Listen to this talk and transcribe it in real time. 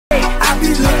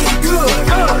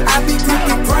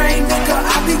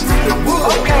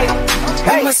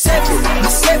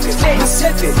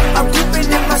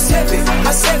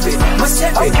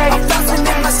Chevy. I'm flossing in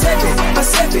my Chevy.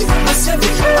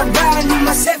 I'm riding in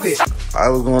my Chevy.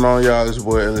 Alright, what's going on, y'all? It's your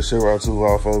boy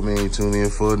AUTOMOTIVE. Man, tune in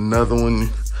for another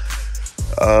one.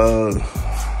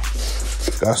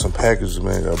 Got some packages,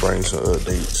 man. Gotta bring some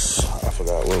updates. I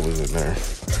forgot what was in there.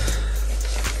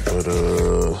 But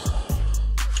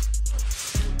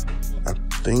I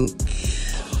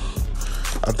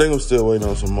think I'm still waiting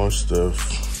on some more stuff.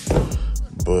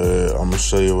 But I'm gonna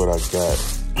show you what I got.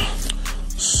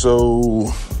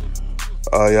 So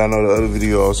y'all know the other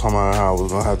video I was talking about how I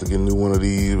was gonna have to get a new one of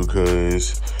these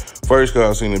because first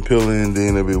I seen it peeling,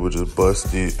 then the bit was just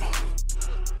busted.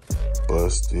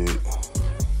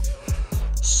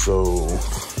 So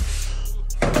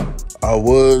I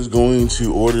was going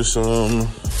to order some,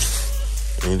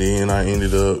 and then I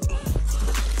ended up,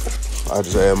 I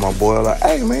just asked my boy, like,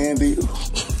 hey man,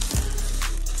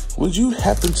 would you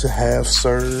happen to have,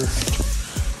 sir?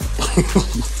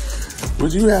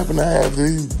 Would you happen to have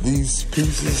these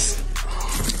pieces?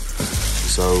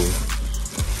 So,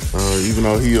 even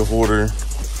though he a hoarder,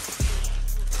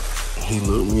 he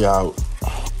looked me out.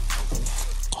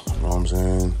 You know what I'm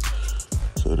saying?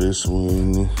 So this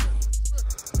one,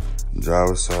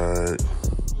 driver's side.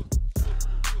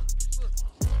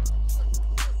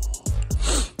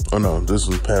 Oh no, this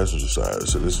one's passenger side.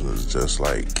 So this one is just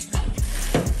like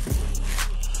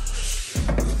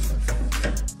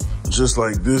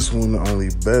this one, only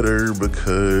better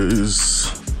because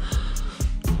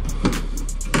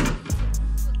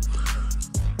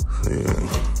the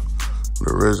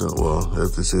original, well,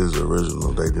 if this is the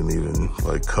original, they didn't even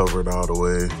like cover it all the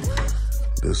way.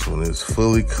 This one is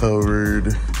fully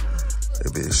covered.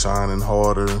 It be shining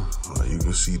harder. You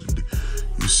can see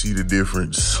the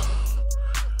difference.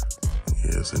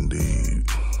 Yes, indeed.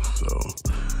 So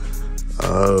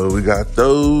we got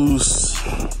those.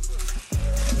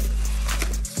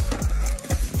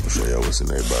 I'll show y'all what's in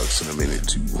that box in a minute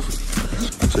too.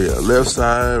 So yeah, left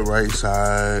side, right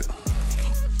side,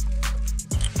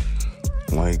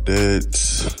 like that,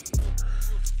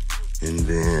 and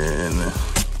then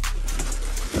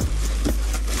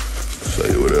show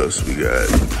you what else we got.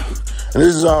 And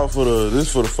this is all for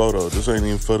the photo. This ain't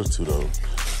even for the two though. You know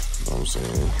what I'm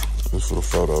saying? This for the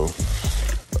photo.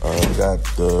 Got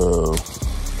the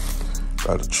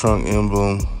trunk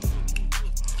emblem.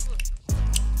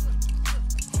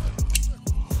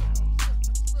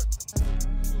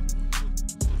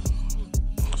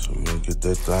 So we're gonna get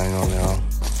that thing on now.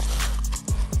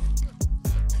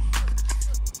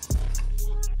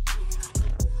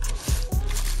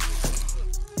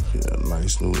 Yeah,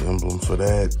 nice new emblem for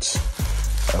that.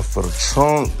 For the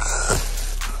trunk.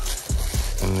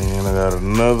 And then I got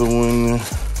another one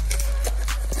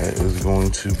that is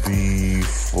going to be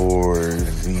for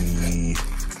the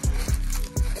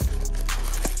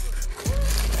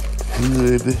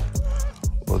hood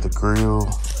or the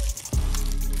grill.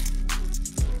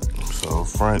 So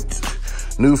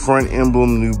new front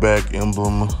emblem, new back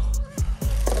emblem.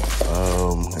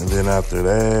 And then after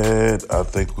that, I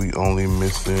think we only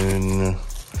missing,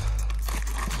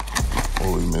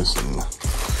 what we missing?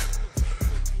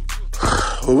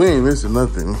 Well, we ain't missing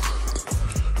nothing.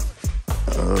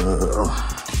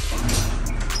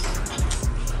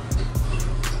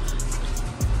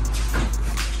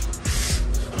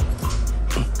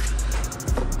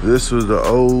 This was the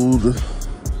old,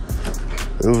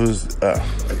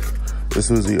 this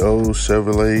was the old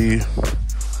Chevrolet.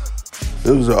 It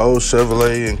was the old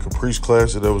Chevrolet and Caprice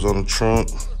Classic that was on the trunk.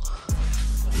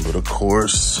 But of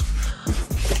course,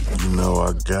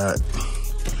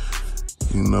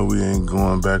 we ain't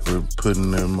going back with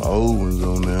putting them old ones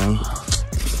on there.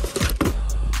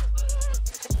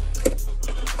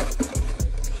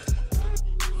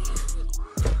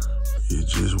 It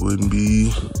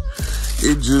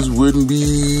just wouldn't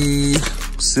be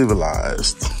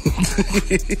civilized.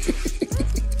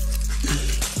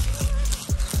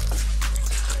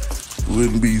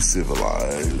 Wouldn't be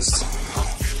civilized.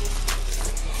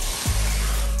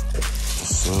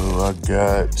 So I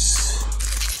got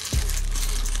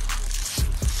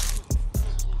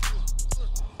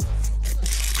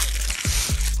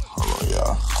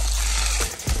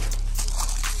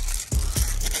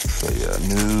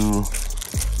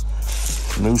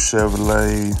new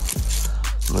Chevrolet,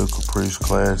 new Caprice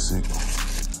Classic.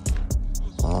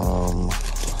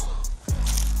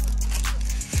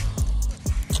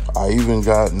 I even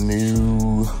got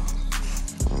new,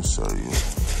 let me show you.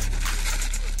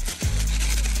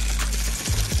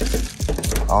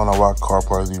 I don't know why car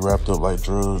parts be wrapped up like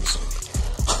drugs.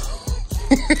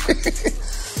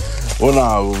 Well,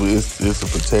 no, it's to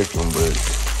protect them, but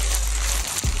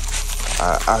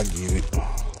I get it.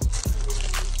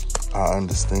 I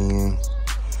understand.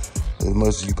 As much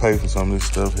as you pay for some of this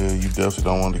stuff here, you definitely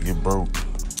don't want to get broke.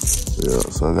 Yeah,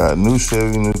 so I got new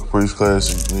Chevy, new Caprice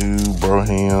Classic, new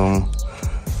Brougham.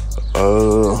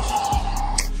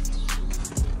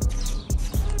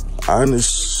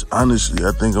 Honestly,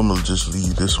 I think I'm gonna just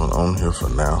leave this one on here for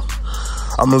now.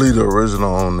 I'm gonna leave the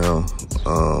original on now.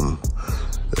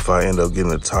 If I end up getting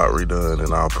the top redone,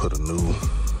 then I'll put a new.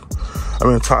 I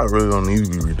mean, the top really don't need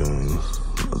to be redone,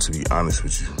 to be honest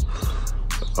with you.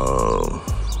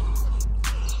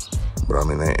 But I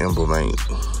mean, that emblem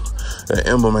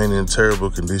ain't in terrible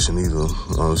condition either. You know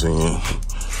what I'm saying?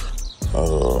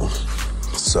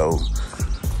 So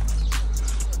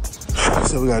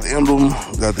we got the emblem.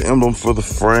 We got the emblem for the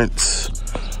front.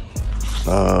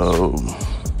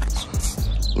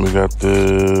 We got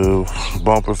the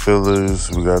bumper fillers.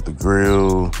 We got the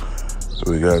grill.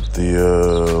 We got the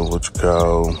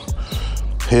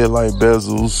headlight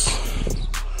bezels.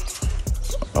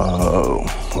 I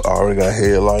already got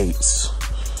headlights.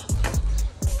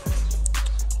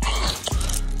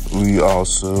 We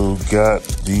also got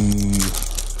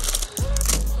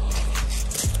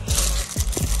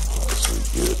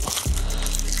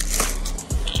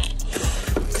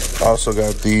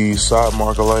the side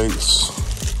marker lights.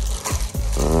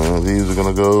 These are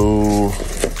gonna go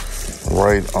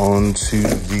right onto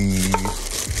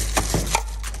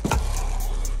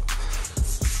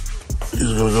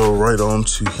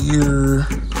here.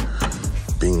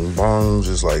 Bing bong,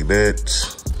 just like that.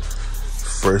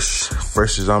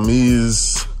 Fresh as I'm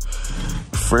is.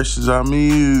 Fresh as I'm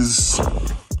is. So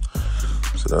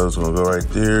that was gonna go right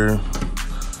there.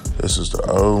 This is the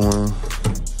old one.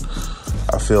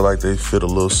 I feel like they fit a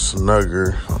little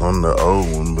snugger on the old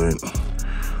one, but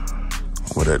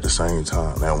at the same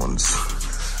time, that one's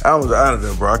out of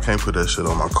there, bro. I can't put that shit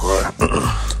on my car.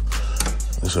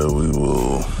 So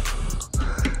we'll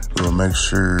make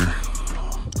sure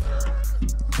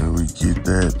that we get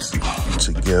that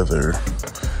together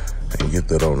and get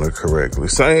that on there correctly.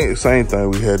 Same thing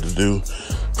we had to do.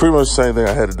 Pretty much the same thing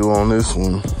I had to do on this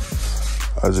one.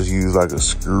 I just used like a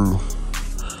screw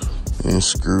and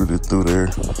screwed it through there.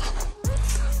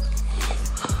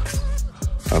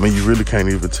 I mean, you really can't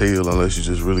even tell unless you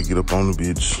just really get up on the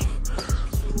bitch.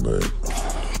 But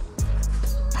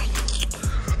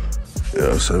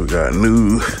yeah, so we got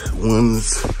new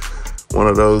ones, one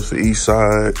of those for each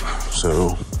side.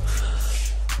 So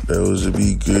those would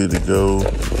be good to go.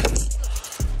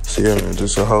 So yeah, man,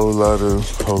 just a whole lot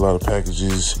of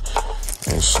packages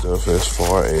and stuff as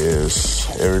far as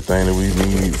everything that we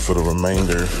need for the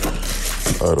remainder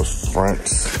of the front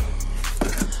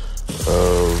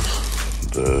of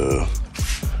the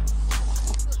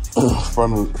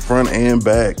front and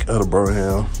back of the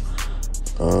Brougham.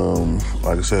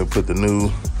 Like I said, put the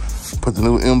new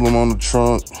emblem on the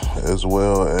trunk, as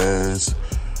well as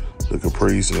the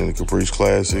Caprice and the Caprice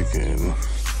Classic and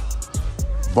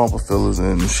bumper fillers,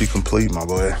 and she complete, my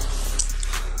boy.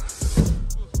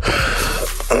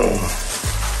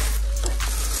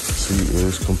 She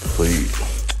is complete.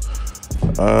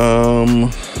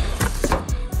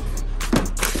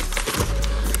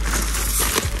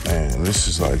 Man, this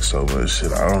is like so much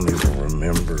shit. I don't even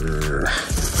remember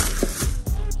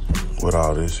what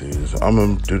all this is. I'm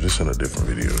gonna do this in a different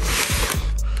video.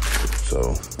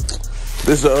 So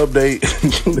this is an update.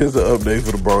 This is an update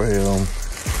for the Brougham.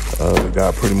 We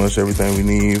got pretty much everything we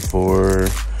need for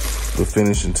the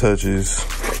finishing touches.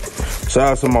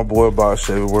 Shout out to my boy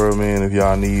Boxchevyworld, man. If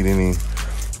y'all need any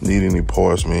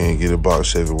parts, man, get it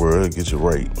Boxchevyworld. Get you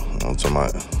right. I'm talking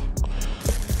about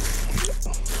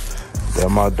that,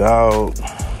 my dog.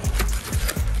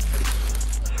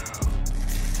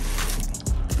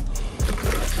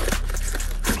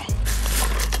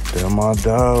 That my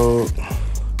dog.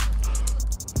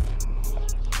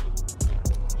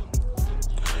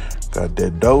 Got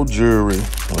that dough jewelry,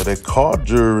 or that car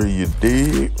jewelry, you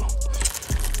dig?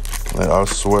 Like, I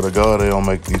swear to God, they don't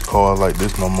make these cars like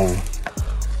this no more.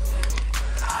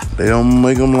 They don't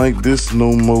make them like this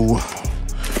no more.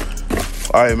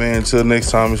 All right, man, until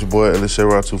next time, it's your boy,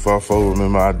 JUNKYARDS.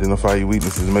 Remember, identify your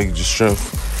weaknesses, make it your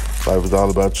strength. Life is all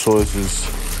about choices.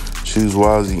 Choose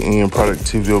wisely and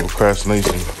productivity over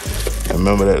procrastination. And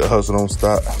remember that the hustle don't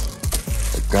stop.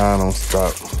 The grind don't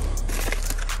stop.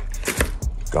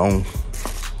 Gone.